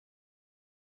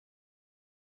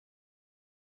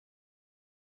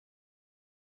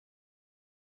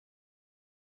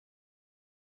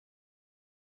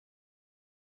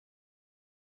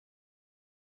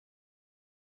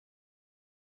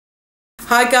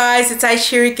Hi guys, it's Aish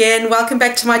here again. Welcome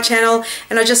back to my channel,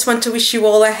 and I just want to wish you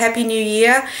all a happy new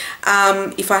year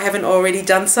if I haven't already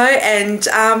done so. And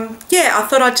yeah, I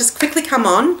thought I'd just quickly come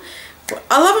on.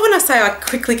 I love it when I say I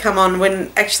quickly come on when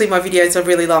actually my videos are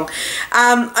really long.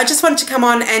 I just wanted to come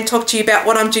on and talk to you about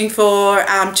what I'm doing for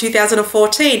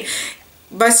 2014.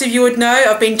 Most of you would know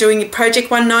I've been doing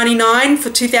Project 199 for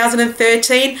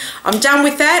 2013. I'm done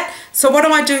with that. So what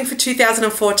am I doing for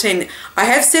 2014? I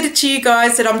have said it to you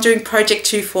guys that I'm doing Project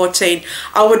 214.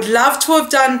 I would love to have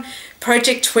done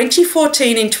Project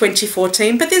 2014 in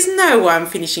 2014, but there's no way I'm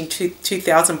finishing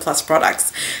 2,000 plus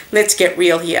products. Let's get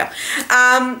real here.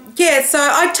 Yeah, so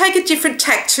I take a different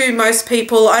tack to most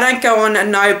people. I don't go on a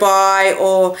no-buy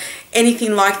or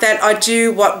anything like that. I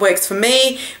do what works for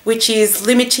me, which is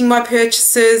limiting my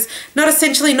purchases. Not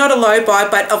a low buy,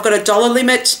 but I've got a dollar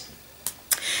limit.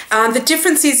 The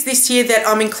difference is this year that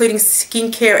I'm including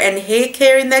skincare and hair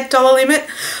care in that dollar limit.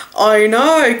 I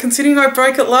know, considering I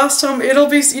broke it last time, it'll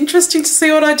be interesting to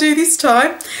see what I do this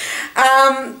time.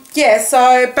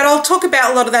 Yeah, but I'll talk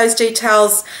about a lot of those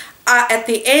details at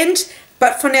the end.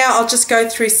 But for now, I'll just go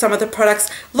through some of the products.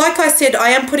 Like I said, I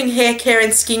am putting hair care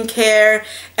and skincare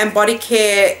and body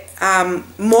care,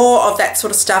 more of that sort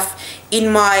of stuff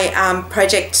in my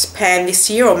project pan this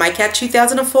year, or Makeout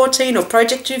 2014 or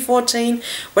Project 214,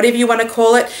 whatever you want to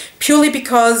call it, purely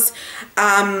because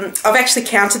I've actually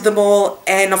counted them all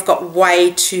and I've got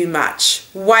way too much.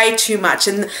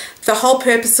 And the whole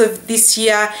purpose of this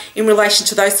year in relation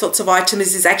to those sorts of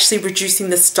items is actually reducing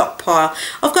the stockpile.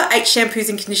 I've got 8 shampoos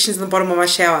and conditioners in the bottom of my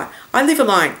shower. I live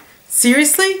alone.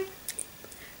 Seriously?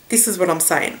 This is what I'm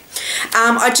saying.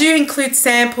 I do include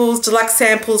samples, deluxe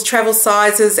samples, travel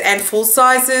sizes and full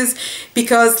sizes,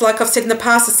 because like I've said in the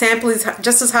past, a sample is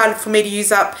just as hard for me to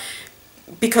use up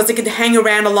because it can hang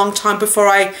around a long time before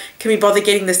I can be bothered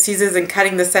getting the scissors and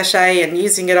cutting the sachet and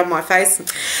using it on my face.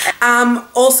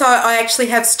 Also, I actually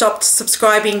have stopped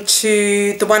subscribing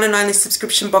to the one and only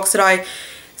subscription box that I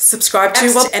subscribed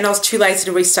to, and I was too lazy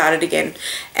to restart it again.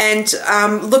 And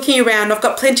looking around, I've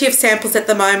got plenty of samples at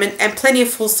the moment and plenty of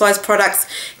full-size products,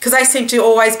 because they seem to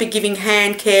always be giving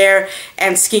hand care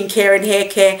and skin care and hair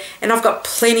care, and I've got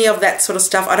plenty of that sort of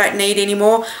stuff. I don't need any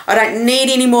more. I don't need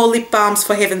any more lip balms,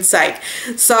 for heaven's sake.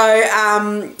 So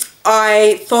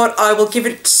I thought I will give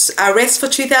it a rest for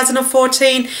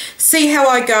 2014, see how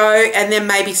I go, and then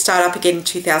maybe start up again in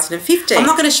 2015. I'm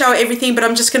not going to show everything, but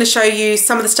I'm just going to show you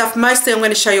some of the stuff. Mostly I'm going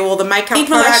to show you all the makeup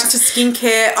products. In relation to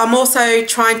skincare, I'm also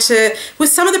trying to, with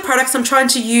some of the products, I'm trying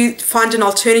to find an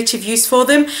alternative use for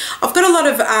them. I've got a lot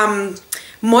of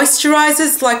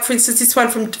moisturizers, like for instance this one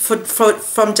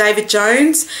from David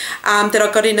Jones that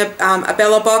I got in a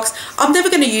Bella box. I'm never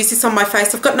going to use this on my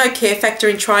face. I've got no care factor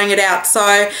in trying it out,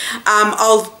 so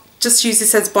I'll just use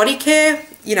this as body care,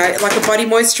 you know, like a body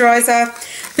moisturizer.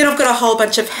 Then I've got a whole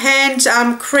bunch of hand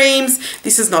creams.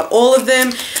 This is not all of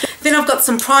them. Then I've got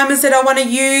some primers that I want to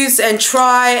use and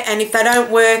try, and if they don't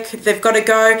work, they've got to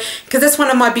go, because that's one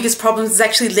of my biggest problems, is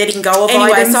actually letting go of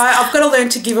items. So I've got to learn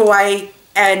to give away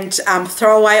and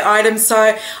throw away items. So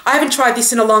I haven't tried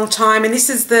this in a long time, and this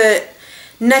is the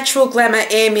Natural Glamour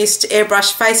Air Mist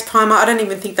Airbrush Face Primer. I don't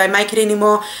even think they make it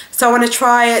anymore, so I want to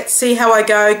try it, see how I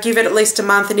go, give it at least a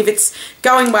month, and if it's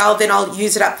going well, then I'll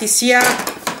use it up this year.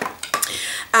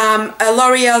 A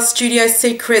L'Oreal Studio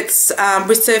Secrets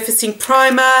Resurfacing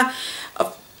Primer.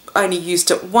 I've only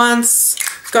used it once,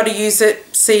 got to use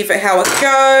it, see how it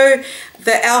go.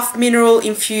 The e.l.f. Mineral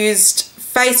Infused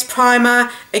Face Primer.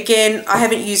 Again, I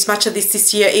haven't used much of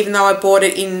this year, even though I bought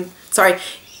it in, sorry,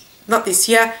 not this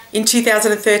year, in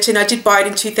 2013. I did buy it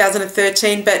in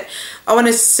 2013, but I want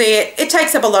to see it. It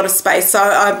takes up a lot of space,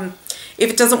 so if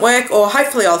it doesn't work, or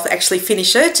hopefully I'll actually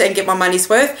finish it and get my money's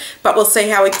worth, but we'll see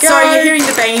how it goes. Sorry, you're hearing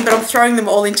the banging, but I'm throwing them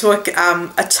all into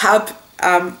a tub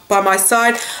by my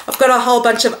side. I've got a whole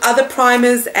bunch of other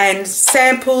primers and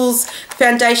samples,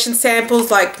 foundation samples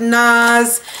like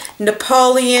NARS,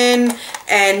 Napoleon,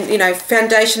 and you know,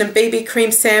 foundation and BB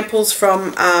cream samples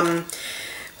from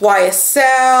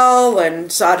YSL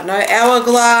and I don't know,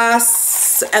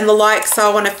 Hourglass and the like. So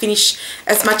I want to finish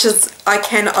as much as I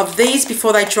can of these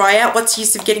before they dry out. What's the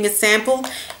use of getting a sample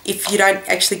if you don't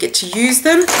actually get to use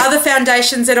them? Other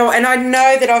foundations and I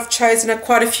know that I've chosen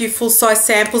quite a few full-size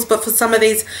samples, but for some of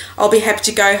these I'll be happy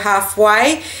to go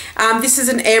halfway. This is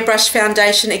an airbrush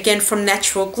foundation, again from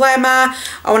Natural Glamour.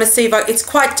 I want to see if it's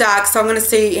quite dark, so I'm going to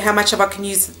see how much of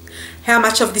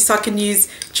this I can use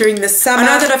during the summer. I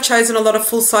know that I've chosen a lot of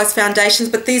full-size foundations,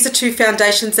 but these are 2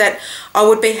 foundations that I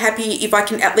would be happy if I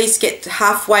can at least get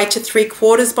halfway to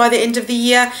 3/4 by the end of the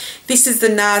year. This is the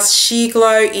NARS Sheer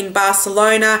Glow in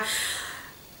Barcelona.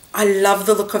 I love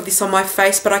the look of this on my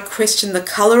face, but I question the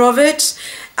colour of it.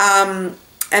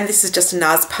 And this is just a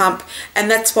NARS pump, and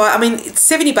that's why, I mean, it's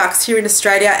 70 bucks here in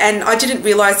Australia, and I didn't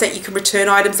realise that you can return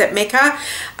items at Mecca.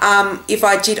 If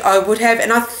I did, I would have,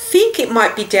 and I think it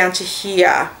might be down to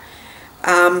here.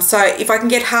 So if I can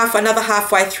get another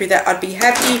halfway through that, I'd be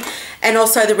happy. And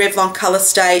also the Revlon Colour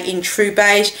Stay in True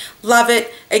Beige. Love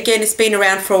it. Again, it's been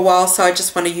around for a while, so I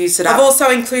just want to use it up. I've also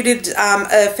included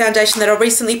a foundation that I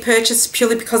recently purchased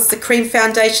purely because it's a cream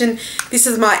foundation. This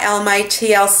is my Almay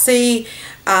TLC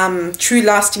True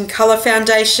Lasting Colour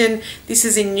Foundation. This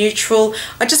is in neutral.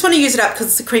 I just want to use it up because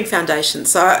it's a cream foundation,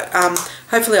 so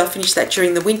hopefully I'll finish that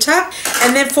during the winter.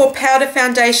 And then for powder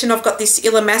foundation, I've got this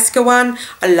Illamasqua one.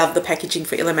 I love the packaging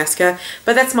for Illamasqua,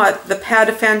 but that's the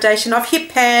powder foundation. I've hit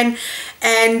pan,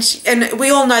 and we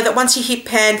all know that once you hit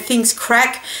pan, things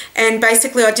crack, and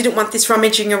basically I didn't want this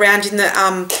rummaging around in the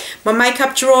my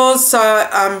makeup drawers, so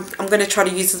I'm going to try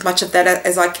to use as much of that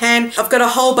as I can. I've got a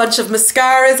whole bunch of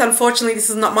mascaras. Unfortunately, this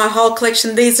is not my whole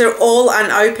collection. These are all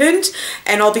unopened,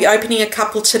 and I'll be opening a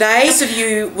couple today. Most of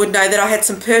you would know that I had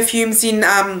some perfumes in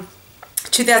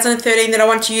 2013 that I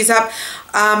want to use up.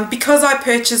 Because I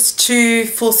purchased 2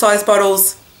 full-size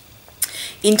bottles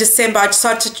in December, I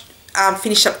decided to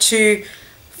finish up 2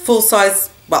 full-size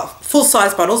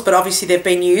bottles, but obviously they've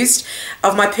been used,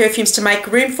 of my perfumes to make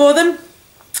room for them.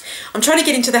 I'm trying to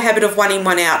get into the habit of one in,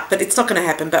 one out, but it's not going to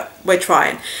happen, but we're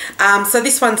trying. So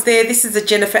this one's there. This is a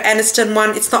Jennifer Aniston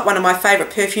one. It's not one of my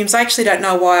favourite perfumes. I actually don't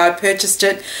know why I purchased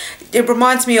it. It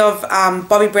reminds me of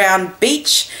Bobbi Brown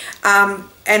Beach,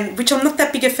 and which I'm not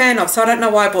that big a fan of, so I don't know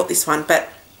why I bought this one, but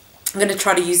I'm going to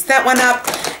try to use that one up.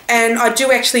 And I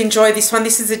do actually enjoy this one.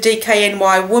 This is a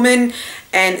DKNY Woman,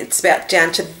 and it's about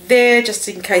down to there, just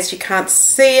in case you can't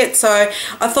see it. So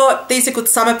I thought these are good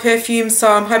summer perfumes,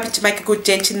 so I'm hoping to make a good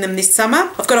dent in them this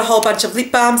summer. I've got a whole bunch of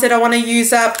lip balms that I want to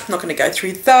use up. I'm not going to go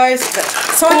through those.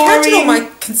 So I counted all my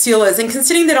concealers, and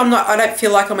considering that I don't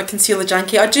feel like I'm a concealer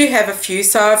junkie, I do have a few.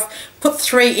 So I've put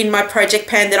 3 in my project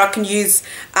pan that I can use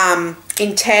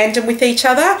in tandem with each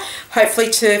other, hopefully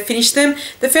to finish them.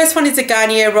 The first one is a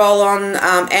Garnier Roll-On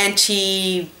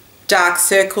Anti-Dark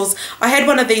Circles. I had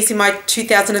one of these in my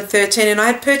 2013, and I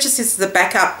had purchased this as a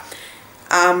backup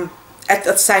at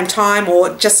the same time,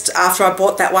 or just after I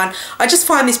bought that one. I just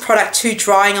find this product too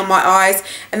drying on my eyes,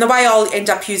 and the way I'll end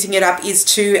up using it up is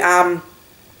to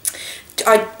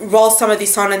I roll some of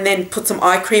this on and then put some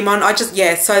eye cream on.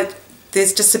 So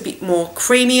there's just a bit more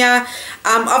creamier.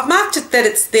 I've marked it that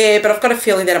it's there, but I've got a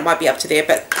feeling that it might be up to there,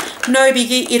 but no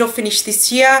biggie, it'll finish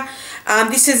this year.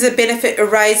 This is a Benefit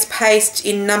Erase Paste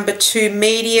in number 2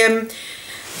 medium.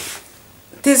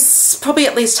 There's probably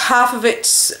at least half of it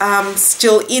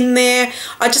still in there.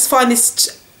 I just find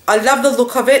this, I love the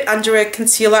look of it under a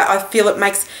concealer. I feel it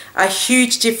makes a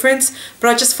huge difference, but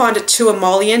I just find it too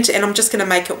emollient, and I'm just going to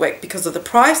make it work because of the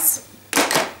price.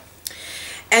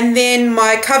 And then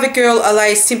my CoverGirl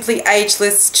Olay Simply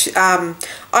Ageless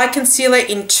Eye Concealer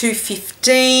in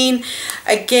 215.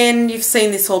 Again, you've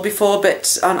seen this all before,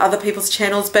 but on other people's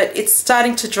channels, but it's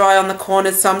starting to dry on the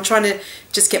corners, so I'm trying to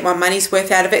just get my money's worth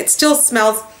out of it. It still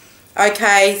smells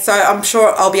okay, so I'm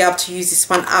sure I'll be able to use this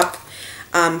one up.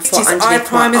 For eye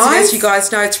primers, and as you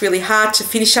guys know, it's really hard to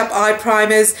finish up eye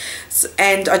primers,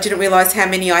 and I didn't realise how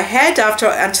many I had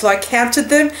until I counted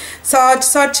them. So I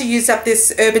decided to use up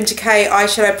this Urban Decay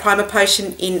eyeshadow primer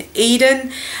potion in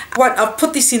Eden. I've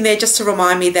put this in there just to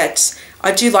remind me that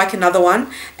I do like another one,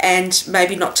 and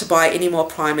maybe not to buy any more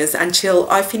primers until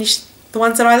I finish the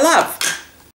ones that I love.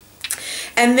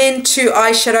 And then 2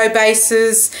 eyeshadow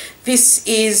bases. This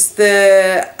is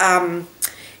the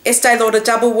Estee Lauder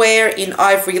Double Wear in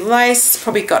Ivory Lace.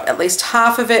 Probably got at least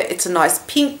half of it. It's a nice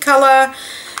pink colour.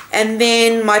 And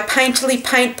then my Painterly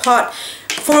Paint Pot.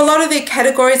 For a lot of the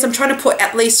categories, I'm trying to put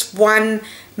at least 1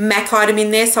 MAC item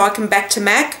in there so I can back to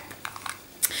MAC.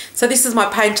 So this is my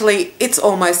Painterly. It's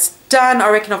almost done. I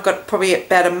reckon I've got probably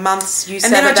about a month's use out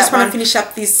of that one. And then I just want to finish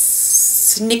up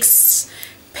this NYX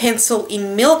pencil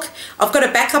in Milk. I've got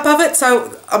a backup of it,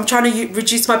 so I'm trying to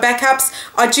reduce my backups.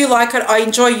 I do like it. I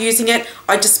enjoy using it.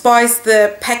 I despise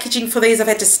the packaging for these. I've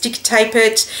had to stick tape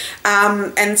it,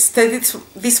 and so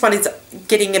this one is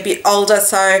getting a bit older,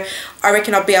 so I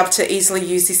reckon I'll be able to easily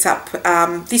use this up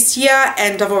this year,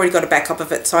 and I've already got a backup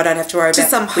of it, so I don't have to worry about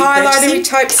some highlighting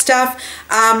type stuff.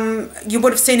 You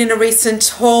would have seen in a recent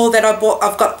haul that I bought,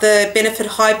 I've got the Benefit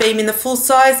High Beam in the full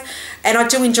size, and I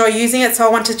do enjoy using it, so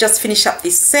I want to just finish up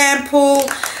this sample.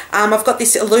 I've got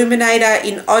this Illuminator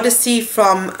in Odyssey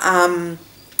from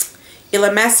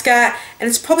Illamasqua, and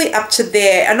it's probably up to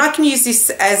there. And I can use this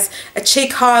as a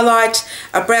cheek highlight,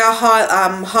 a brow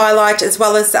highlight, as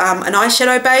well as an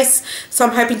eyeshadow base. So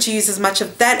I'm hoping to use as much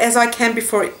of that as I can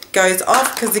before it goes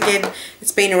off, because again,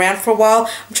 it's been around for a while.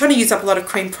 I'm trying to use up a lot of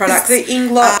cream products. The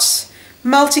Inglot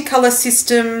multicolor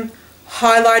system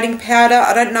highlighting powder.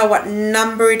 I don't know what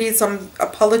number it is. I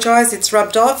apologize, it's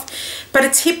rubbed off, but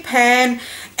it's Hip Pan,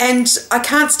 and I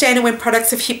can't stand it when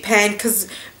products of Hip Pan, because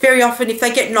very often if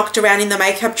they get knocked around in the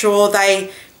makeup drawer, they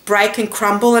break and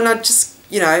crumble, and I just,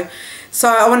 you know, so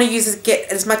I want to get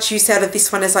as much use out of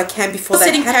this one as I can before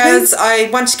that happens. I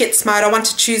want to get smart. I want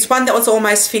to choose one that was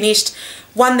almost finished,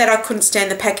 one that I couldn't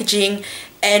stand the packaging,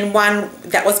 and one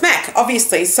that was MAC,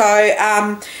 obviously.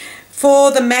 So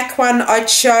for the MAC one, I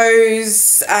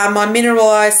chose my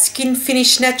Mineralized Skin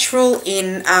Finish Natural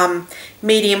in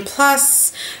Medium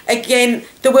Plus. Again,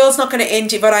 the world's not going to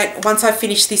end if I don't, once I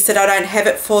finish this, that I don't have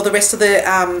it for the rest of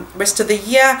the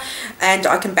year, and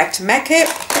I can back to MAC it.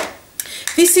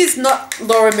 This is not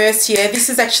Laura Mercier. This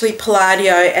is actually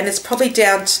Palladio, and it's probably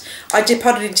down to, I did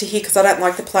put it into here because I don't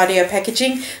like the Palladio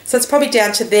packaging, so it's probably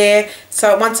down to there.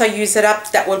 So once I use it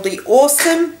up, that will be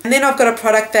awesome. And then I've got a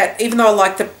product that, even though I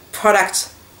like the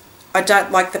product, I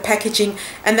don't like the packaging,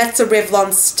 and that's a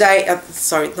Revlon Stay,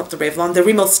 sorry, not the Revlon, the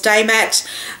Rimmel Stay Matte.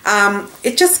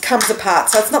 It just comes apart,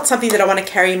 so it's not something that I want to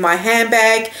carry in my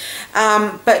handbag,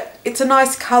 but it's a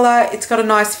nice colour, it's got a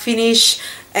nice finish,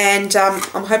 and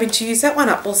I'm hoping to use that one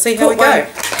up. We'll see how we go.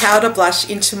 Powder blush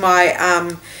into my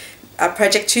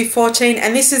Project214,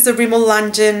 and this is the Rimmel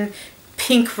London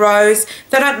Pink Rose.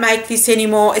 They don't make this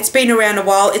anymore. It's been around a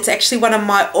while. It's actually one of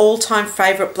my all-time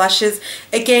favourite blushes.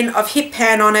 Again, I've Hip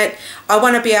Pan on it. I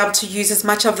want to be able to use as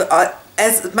much of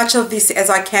this as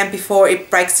I can before it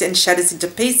breaks and shatters into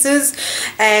pieces,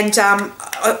 and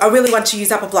I really want to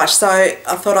use up a blush, so I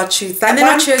thought I'd choose that. And then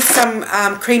I chose some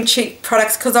cream cheek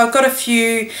products, because I've got a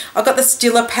few. I've got the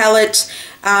Stila palette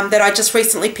that I just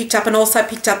recently picked up, and also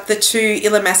picked up the 2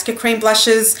 Illamasqua cream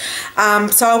blushes,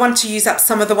 so I wanted to use up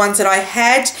some of the ones that I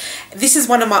had. This is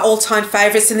one of my all-time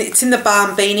favourites, and it's in the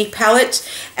Balm Beanie palette,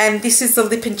 and this is the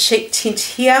lip and cheek tint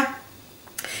here.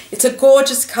 It's a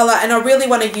gorgeous colour, and I really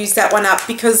want to use that one up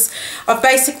because I've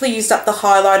basically used up the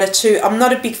highlighter too. I'm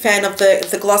not a big fan of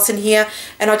the gloss in here,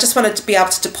 and I just wanted to be able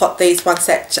to depot these once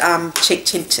that cheek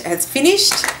tint has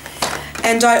finished.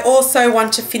 And I also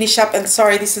want to finish up, and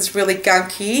sorry, this is really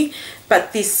gunky,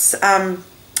 but this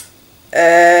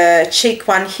cheek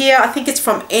one here, I think it's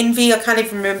from Envy, I can't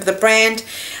even remember the brand,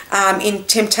 in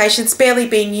Temptation. It's barely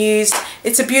been used.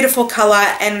 It's a beautiful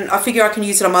colour, and I figure I can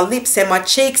use it on my lips and my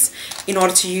cheeks in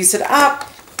order to use it up.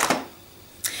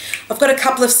 I've got a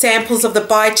couple of samples of the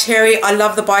By Terry. I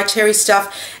love the By Terry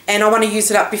stuff, and I want to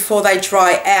use it up before they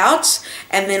dry out,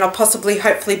 and then I'll possibly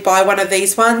hopefully buy one of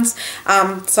these ones.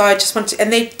 So I just want to,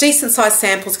 and they're decent sized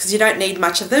samples because you don't need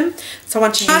much of them, so I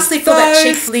want to use those. For that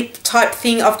cheek lip type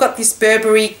thing, I've got this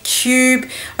Burberry Cube.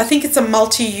 I think it's a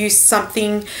multi-use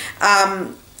something.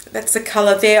 That's the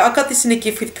colour there. I got this in a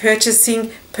gift with purchase.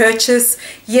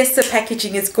 Yes, the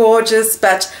packaging is gorgeous,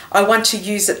 but I want to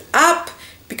use it up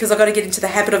because I've got to get into the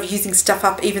habit of using stuff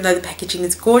up even though the packaging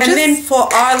is gorgeous. And then for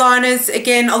eyeliners,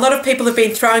 again, a lot of people have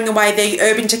been throwing away the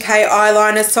Urban Decay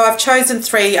eyeliners, so I've chosen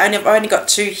 3. I've only got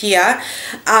 2 here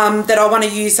that I want to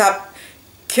use up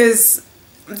because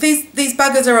these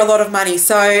buggers are a lot of money,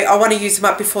 so I want to use them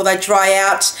up before they dry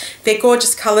out. They're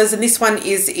gorgeous colours, and this one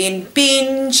is in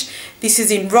Binge, this is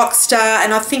in Rockstar,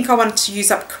 and I think I want to use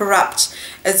up Corrupt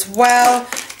as well.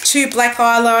 2 black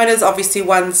eyeliners, obviously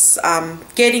one's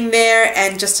getting there,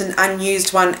 and just an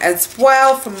unused one as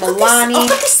well from Milani. I've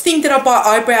got this thing that I buy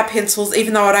eyebrow pencils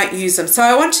even though I don't use them, so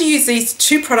I want to use these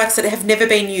 2 products that have never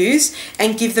been used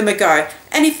and give them a go,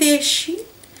 and if they're shit,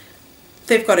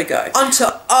 they've got to go. Onto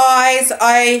eyes.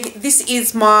 This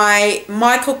is my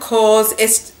Michael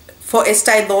Kors for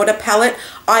Estee Lauder palette.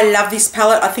 I love this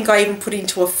palette. I think I even put it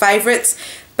into a favourites,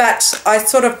 but I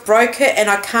sort of broke it and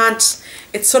I can't,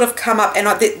 it's sort of come up, and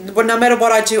no matter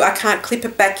what I do, I can't clip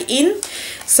it back in.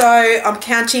 So I'm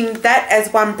counting that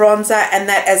as 1 bronzer and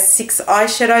that as 6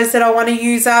 eyeshadows that I want to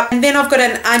use up. And then I've got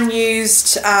an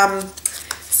unused,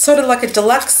 sort of like a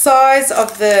deluxe size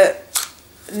of the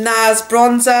NARS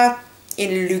bronzer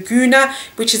in Laguna,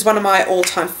 which is one of my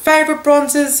all-time favourite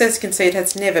bronzers. As you can see, it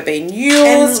has never been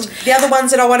used. And the other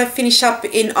ones that I want to finish up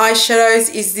in eyeshadows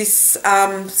is this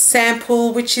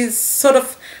sample, which is sort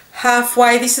of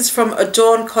halfway. This is from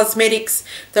Adorn Cosmetics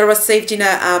that I received in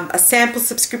a sample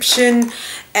subscription,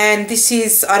 and this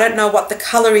is, I don't know what the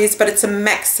colour is, but it's a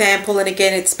MAC sample, and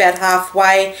again it's about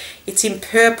halfway. It's in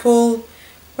purple.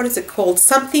 What is it called?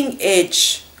 Something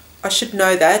Edge. I should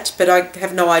know that, but I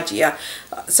have no idea.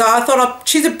 So I thought I'll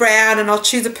choose a brown and I'll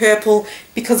choose a purple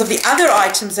because of the other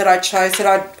items that I chose that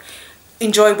I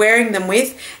enjoy wearing them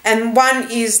with. And one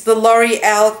is the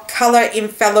L'Oreal Color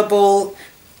Infallible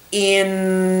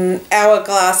in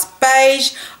Hourglass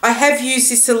Beige. I have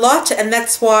used this a lot and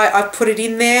that's why I put it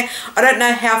in there. I don't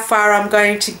know how far I'm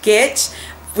going to get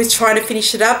with trying to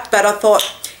finish it up, but I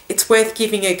thought it's worth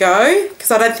giving a go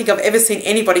because I don't think I've ever seen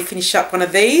anybody finish up one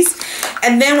of these.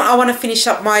 And then I want to finish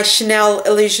up my Chanel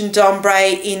Illusion d'Ombre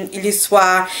in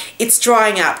Illusoire. It's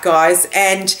drying up, guys,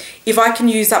 and if I can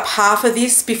use up half of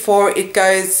this before it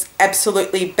goes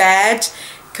absolutely bad,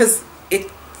 because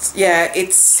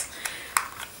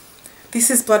this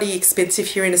is bloody expensive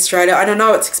here in Australia. I don't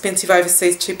know it's expensive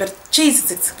overseas too, but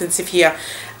geez, it's expensive here.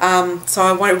 So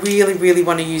I really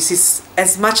want to use this,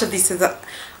 as much of this as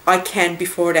I can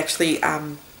before it actually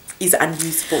is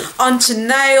unusable. On to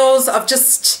nails.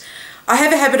 I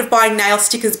have a habit of buying nail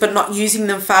stickers but not using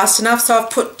them fast enough, so I've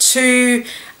put 2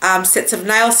 sets of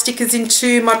nail stickers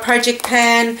into my project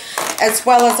pan, as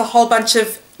well as a whole bunch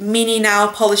of mini nail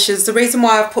polishes. The reason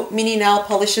why I've put mini nail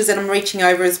polishes, and I'm reaching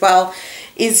over as well,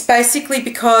 is basically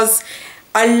because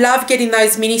I love getting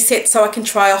those mini sets so I can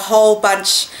try a whole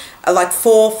bunch, like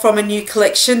 4 from a new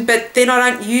collection, but then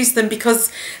I don't use them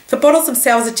because the bottles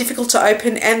themselves are difficult to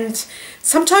open, and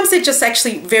sometimes they're just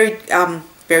actually very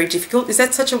difficult. Is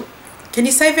that such a... Can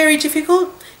you say very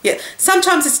difficult? Yeah,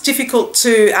 sometimes it's difficult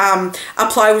to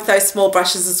apply with those small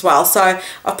brushes as well. So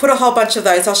I've put a whole bunch of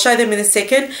those. I'll show them in a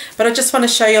second, but I just want to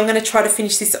show you, I'm going to try to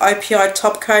finish this OPI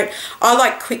top coat. I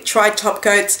like quick dry top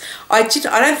coats. I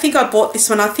don't think I bought this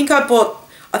one. I think I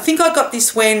got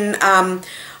this when I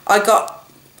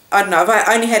don't know,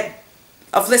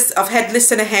 I've had less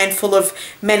than a handful of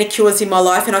manicures in my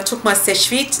life, and I took my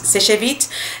Sèche-Vite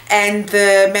and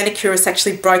the manicurist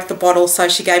actually broke the bottle, so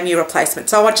she gave me a replacement.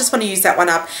 So I just want to use that one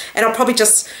up, and I'll probably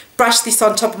just brush this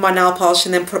on top of my nail polish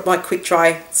and then put my quick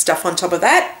dry stuff on top of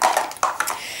that.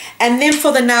 And then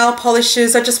for the nail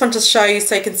polishes, I just want to show you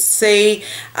so you can see.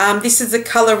 This is the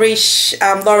Colorish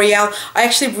L'Oreal. I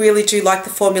actually really do like the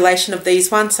formulation of these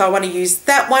ones, so I want to use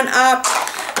that one up.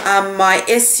 My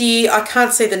Essie, I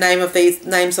can't see the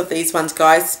names of these ones,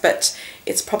 guys, but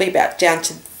it's probably about down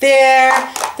to there.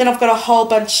 Then I've got a whole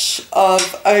bunch of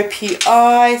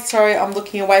OPI. Sorry, I'm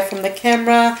looking away from the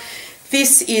camera.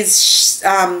 This is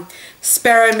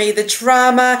Sparrow Me the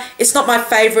Drama. It's not my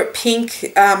favourite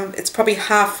pink. It's probably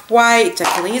halfway. It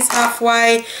definitely is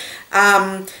halfway.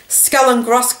 Skull and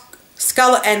Gloss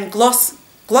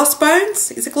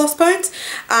Bones. Is it Gloss Bones?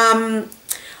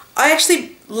 I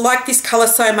actually like this colour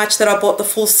so much that I bought the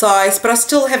full size, but I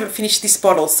still haven't finished this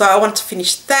bottle, so I want to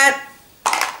finish that.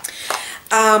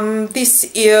 This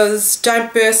is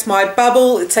Don't Burst My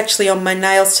Bubble. It's actually on my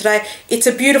nails today. It's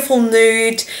a beautiful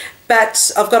nude, but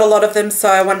I've got a lot of them, so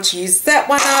I want to use that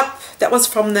one up. That was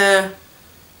from the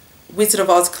Wizard of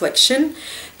Oz collection.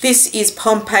 This is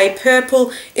Pompeii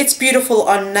Purple. It's beautiful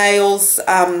on nails,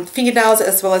 fingernails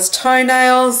as well as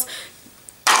toenails.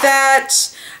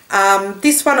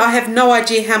 This one, I have no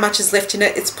idea how much is left in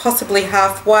it. It's possibly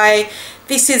halfway.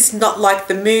 This is Not Like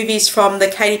the Movies from the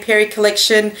Katy Perry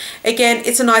collection. Again,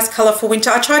 it's a nice colour for winter.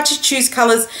 I tried to choose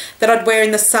colours that I'd wear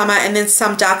in the summer and then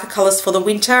some darker colours for the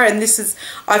winter. And this is,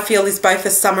 I feel, is both a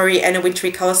summery and a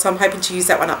wintry colour. So I'm hoping to use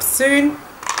that one up soon.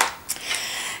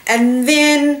 And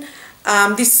then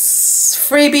this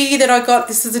freebie that I got,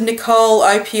 this is a Nicole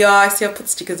OPI. See, I put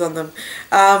stickers on them.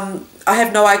 I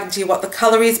have no idea what the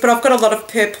colour is, but I've got a lot of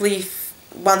purpley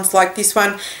ones like this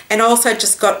one, and I also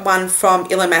just got one from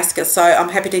Illamasqua, so I'm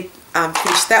happy to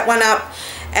finish that one up.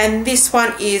 And this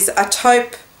one is a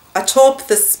taupe,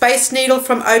 the Space Needle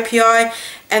from OPI,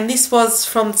 and this was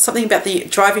from something about the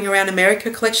Driving Around America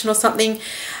collection or something.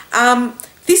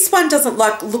 This one doesn't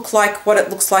look like what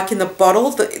it looks like in the bottle.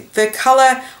 The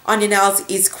colour on your nails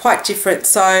is quite different,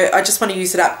 so I just want to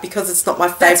use it up because it's not my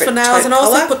favourite for nails. And I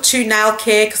also put 2 nail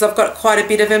care because I've got quite a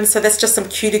bit of them, so that's just some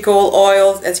cuticle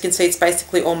oil. As you can see, it's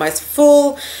basically almost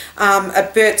full. A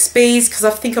Burt's Bees because I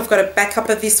think I've got a backup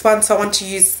of this one, so I want to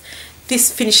use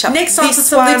this finish up. Next on to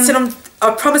some lips, and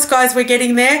I promise, guys, we're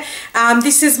getting there.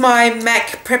 This is my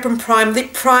MAC Prep and Prime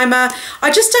Lip Primer.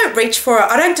 I just don't reach for it.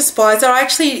 I don't despise it. I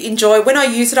actually enjoy, when I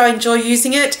use it, I enjoy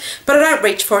using it, but I don't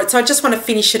reach for it. So I just want to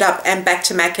finish it up and back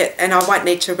to MAC it, and I won't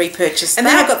need to repurchase. And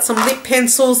then I've got some lip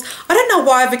pencils. I don't know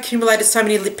why I've accumulated so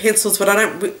many lip pencils, but I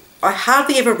don't I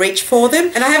hardly ever reach for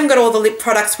them. And I haven't got all the lip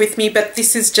products with me, but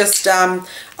this is just a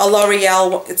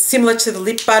L'Oreal. It's similar to the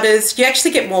lip butters. You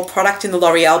actually get more product in the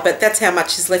L'Oreal, but that's how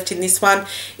much is left in this one.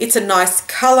 It's a nice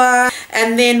colour.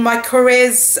 And then my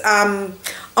Korres,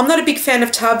 I'm not a big fan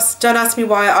of tubs. Don't ask me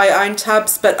why I own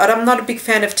tubs, but I'm not a big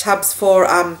fan of tubs for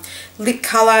lip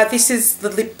colour. This is the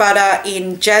lip butter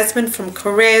in Jasmine from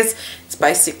Korres. It's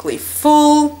basically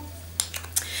full.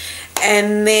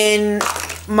 And then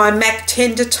my MAC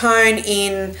Tender Tone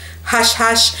in Hush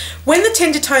Hush. When the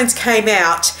Tender Tones came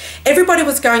out, everybody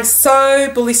was going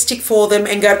so ballistic for them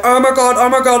and going, oh my god, oh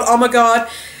my god, oh my god.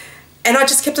 And I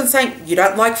just kept on saying, you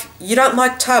don't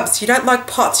like tubs, you don't like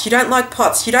pots, you don't like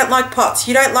pots, you don't like pots,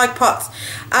 you don't like pots.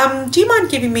 Do you mind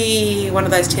giving me one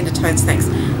of those Tender Tones, thanks?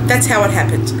 That's how it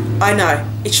happened. I know,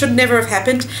 it should never have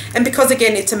happened. And because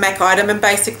again, it's a MAC item and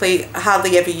basically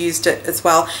hardly ever used it as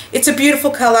well. It's a beautiful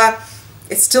colour.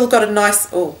 It's still got a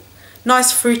nice,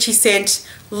 nice fruity scent.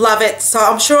 Love it. So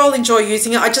I'm sure I'll enjoy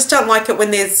using it. I just don't like it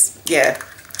when there's, yeah,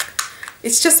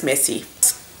 it's just messy.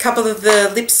 A couple of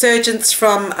the Lip Surgents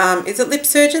from, is it Lip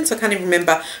Surgents? I can't even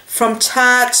remember. From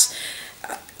Tarte.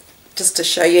 Just to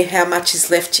show you how much is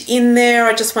left in there.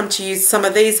 I just want to use some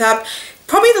of these up.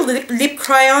 Probably the lip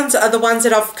crayons are the ones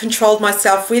that I've controlled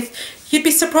myself with. You'd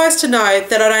be surprised to know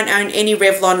that I don't own any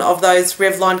Revlon of those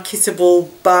Revlon Kissable,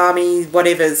 Balmy,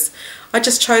 whatevers. I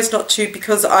just chose not to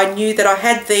because I knew that I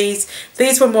had these.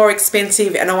 These were more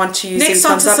expensive and I want to use these ones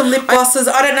up. Next on to some lip glosses.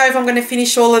 I don't know if I'm going to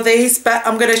finish all of these, but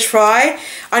I'm going to try.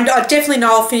 I definitely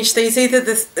know I'll finish these. Either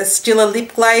the Stila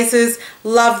lip glazes,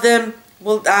 love them.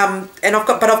 Well, and I've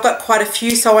got quite a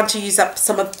few, so I want to use up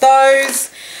some of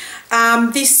those.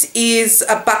 This is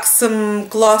a Buxom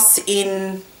gloss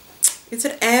in, is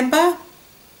it Amber?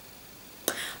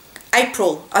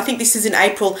 April. I think this is in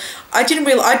April. I didn't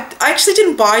realize, I actually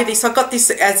didn't buy this. I got this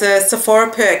as a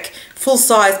Sephora perk, full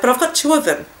size, but I've got two of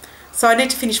them. So I need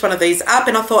to finish one of these up,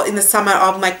 and I thought in the summer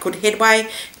I'll make good headway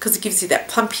because it gives you that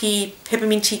plumpy,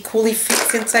 pepperminty, coolie fit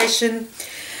sensation.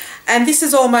 And this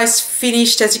is almost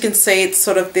finished. As you can see, it's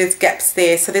sort of, there's gaps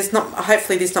there. So there's not,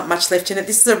 hopefully there's not much left in it.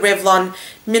 This is a Revlon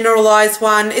mineralized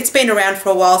one. It's been around for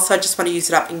a while, so I just want to use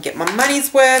it up and get my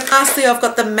money's worth. Lastly, I've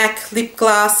got the MAC lip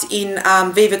glass in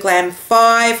Viva Glam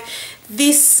 5.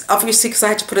 This, obviously, because I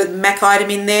had to put a MAC item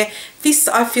in there, this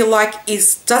I feel like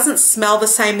doesn't smell the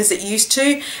same as it used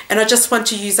to, and I just want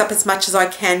to use up as much as I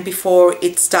can before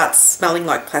it starts smelling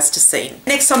like plasticine.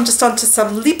 Next, I'm just onto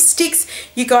some lipsticks.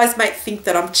 You guys might think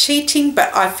that I'm cheating,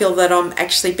 but I feel that I'm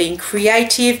actually being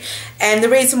creative, and the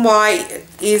reason why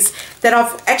is that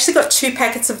I've actually got 2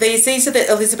 packets of these. These are the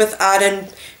Elizabeth Arden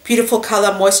Beautiful Colour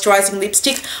Moisturising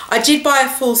Lipstick. I did buy a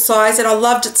full size and I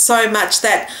loved it so much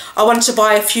that I wanted to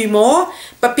buy a few more,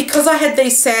 but because I had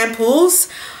these samples,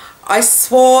 I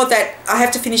swore that I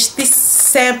have to finish this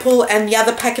sample and the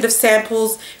other packet of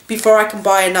samples before I can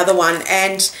buy another one.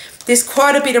 And there's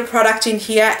quite a bit of product in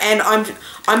here, and I'm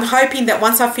hoping that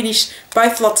once I finish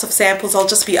both lots of samples, I'll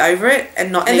just be over it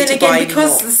and not need to buy anymore.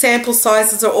 Because the sample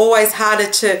sizes are always harder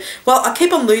to, well, I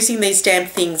keep on losing these damn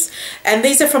things. And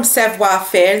these are from Savoir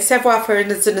Faire, and Savoir Faire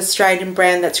is an Australian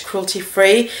brand that's cruelty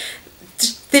free.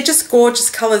 They're just gorgeous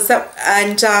colours,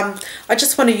 and I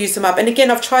just want to use them up. And again,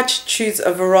 I've tried to choose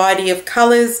a variety of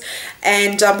colours,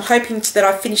 and I'm hoping that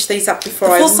I finish these up before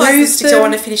I lose them. The full size lipstick I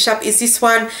want to finish up is this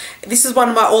one. This is one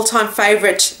of my all-time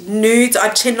favourite nudes. I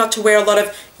tend not to wear a lot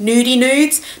of nudie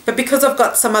nudes, but because I've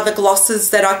got some other glosses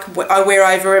that I wear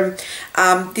over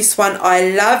them, this one I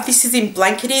love. This is in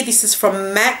Blankety. This is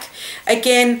from MAC.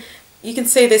 Again, you can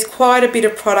see there's quite a bit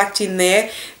of product in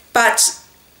there, but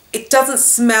it doesn't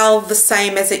smell the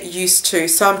same as it used to.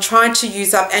 So I'm trying to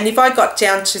use up, and if I got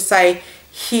down to say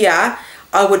here,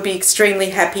 I would be extremely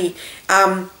happy.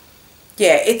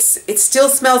 Yeah, it still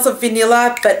smells of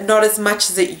vanilla, but not as much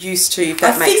as it used to, if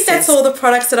that makes sense. I think that's all the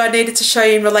products that I needed to show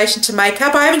you in relation to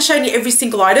makeup. I haven't shown you every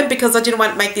single item because I didn't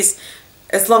want to make this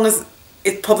as long as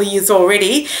it probably is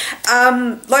already.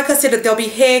 Like I said, there'll be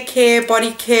hair care,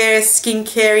 body care, skin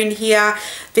care in here.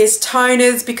 There's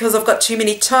toners because I've got too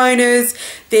many toners.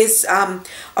 There's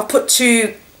I've put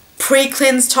 2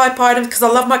 pre-cleanse type items because I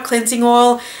love my cleansing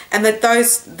oil, and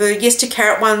the Yes to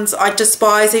Carrot ones I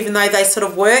despise, even though they sort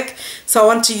of work. So I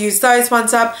want to use those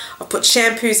ones up. I've put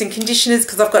shampoos and conditioners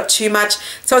because I've got too much.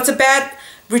 So it's about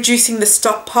reducing the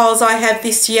stockpiles I have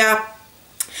this year.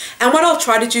 And what I'll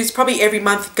try to do is probably every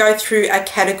month go through a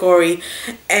category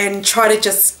and try to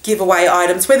just give away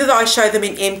items. Whether I show them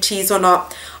in empties or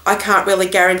not, I can't really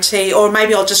guarantee. Or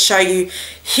maybe I'll just show you,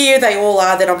 here they all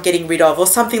are that I'm getting rid of, or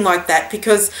something like that,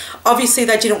 because obviously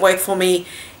they didn't work for me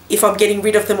if I'm getting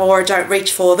rid of them or I don't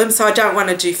reach for them. So I don't want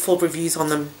to do full reviews on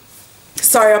them.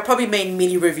 Sorry, I probably mean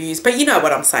mini reviews, but you know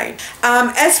what I'm saying.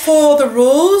 As for the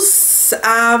rules,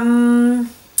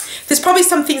 there's probably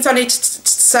some things I need to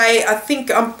say. I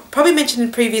think I probably mentioned in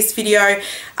a previous video,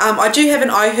 I do have an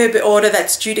iHerb order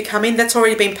that's due to come in. That's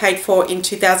already been paid for in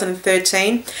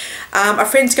 2013. A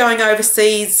friend's going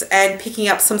overseas and picking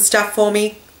up some stuff for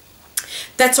me.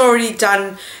 That's already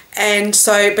done, and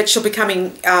so, but she'll be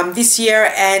coming this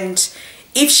year, and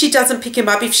if she doesn't pick him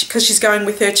up, because she's going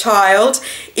with her child,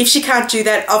 if she can't do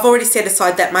that, I've already set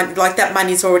aside that money. Like, that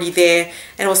money's already there,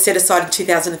 and it was set aside in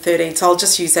 2013, so I'll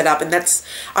just use that up. And that's,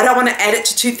 I don't want to add it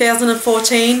to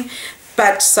 2014,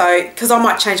 but so, because I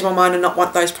might change my mind and not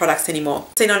want those products anymore.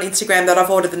 I've seen on Instagram that I've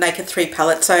ordered the Naked 3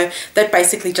 palette, so that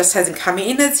basically just hasn't come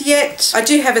in as yet. I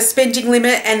do have a spending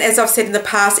limit, and as I've said in the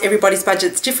past, everybody's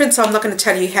budget's different, so I'm not going to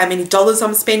tell you how many dollars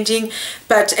I'm spending.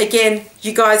 But again,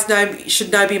 you guys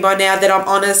should know me by now that I'm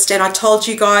honest, and I told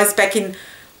you guys back in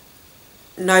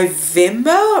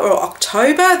November or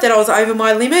October that I was over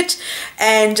my limit.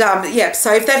 And yeah,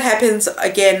 so if that happens,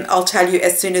 again, I'll tell you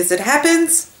as soon as it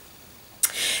happens.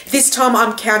 This time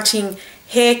I'm counting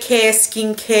hair care,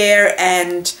 skin care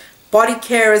and body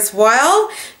care as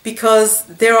well, because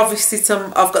there are obviously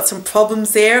I've got some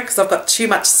problems there because I've got too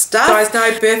much stuff. You guys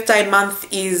know birthday month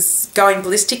is going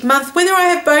ballistic month. Whether I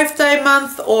have birthday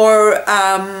month or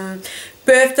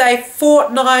birthday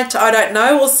fortnight, I don't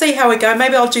know. We'll see how we go.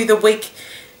 Maybe I'll do the week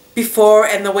before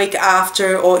and the week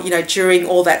after, or, you know, during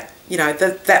all that, you know,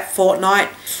 that fortnight.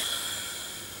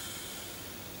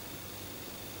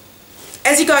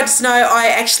 As you guys know, I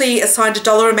actually assigned a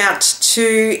dollar amount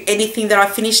to anything that I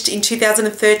finished in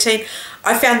 2013.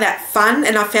 I found that fun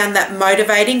and I found that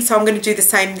motivating, so I'm going to do the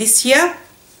same this year.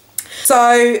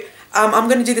 So I'm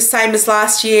going to do the same as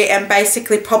last year and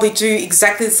basically probably do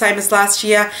exactly the same as last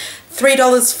year.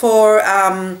 $3 for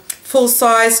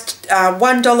full-sized,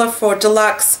 $1 for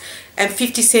deluxe, and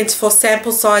 50 cents for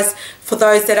sample size for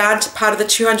those that aren't part of the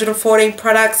 214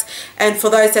 products. And for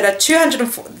those that are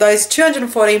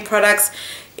 214 products,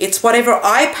 it's whatever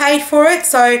I paid for it.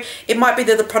 So it might be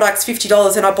that the product's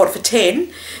 $50 and I bought it for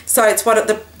 10. So it's what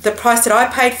the price that I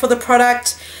paid for the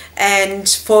product. And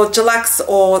for deluxe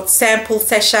or sample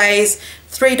sachets,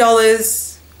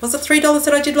 $3. Was it $3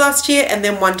 that I did last year? And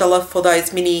then $1 for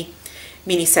those mini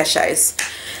sachets.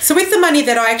 So with the money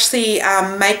that I actually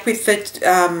make with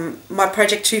my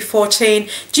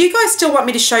Project214, do you guys still want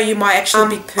me to show you my actual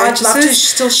big purchases? I'd love to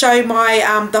still show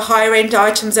my the higher end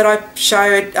items that I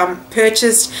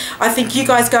purchased. I think you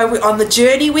guys go on the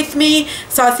journey with me,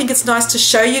 so I think it's nice to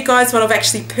show you guys what I've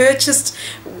actually purchased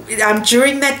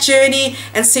during that journey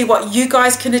and see what you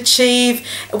guys can achieve,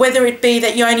 whether it be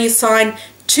that you only assign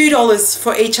 $2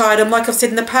 for each item, like I've said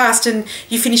in the past, and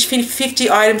you finish 50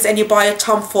 items and you buy a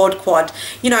Tom Ford quad.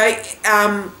 You know,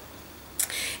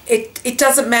 it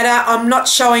doesn't matter. I'm not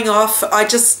showing off. I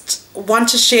just want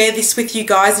to share this with you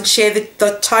guys and share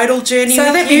the total journey with you.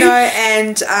 So let me know,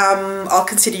 and I'll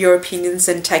consider your opinions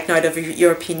and take note of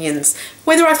your opinions.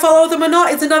 Whether I follow them or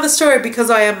not is another story, because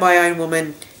I am my own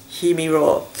woman. Hear me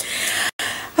roar.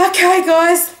 Okay,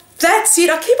 guys. That's it.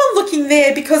 I keep on looking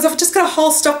there because I've just got a whole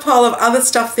stockpile of other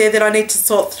stuff there that I need to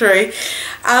sort through.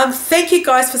 Thank you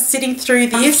guys for sitting through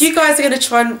this. If you guys are going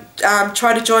to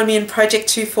try to join me in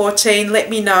Project214,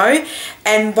 let me know,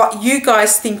 and what you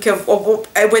guys think of, or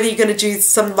whether you're going to do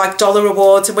some like dollar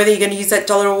rewards, and whether you're going to use that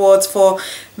dollar rewards for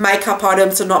makeup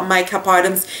items or not makeup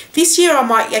items. This year I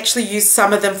might actually use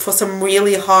some of them for some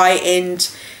really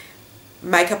high-end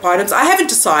makeup items. I haven't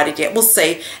decided yet. We'll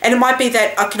see. And it might be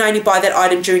that I can only buy that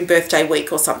item during birthday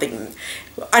week or something.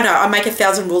 I know, I make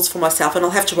 1,000 rules for myself, and I'll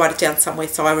have to write it down somewhere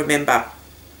so I remember,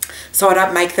 so I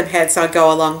don't make them as I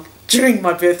go along during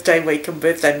my birthday week and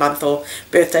birthday month or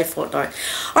birthday fortnight.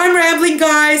 I'm rambling,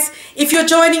 guys. If you're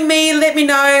joining me, let me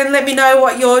know, and let me know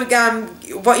what you're going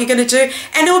to do.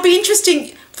 And it will be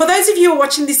interesting for those of you who are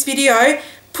watching this video.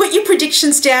 Put your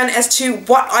predictions down as to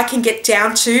what I can get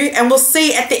down to, and we'll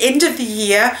see at the end of the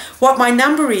year what my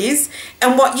number is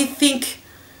and what you think,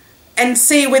 and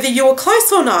see whether you're close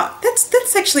or not.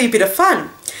 That's actually a bit of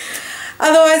fun.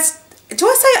 Otherwise, do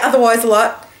I say otherwise a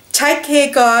lot? Take care,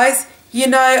 guys. You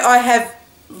know, I have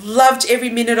loved every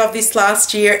minute of this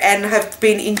last year and have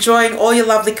been enjoying all your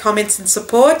lovely comments and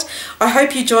support. I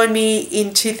hope you join me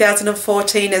in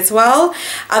 2014 as well.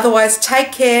 Otherwise,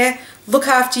 take care. Look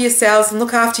after yourselves and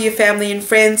look after your family and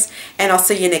friends, and I'll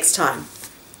see you next time.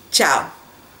 Ciao.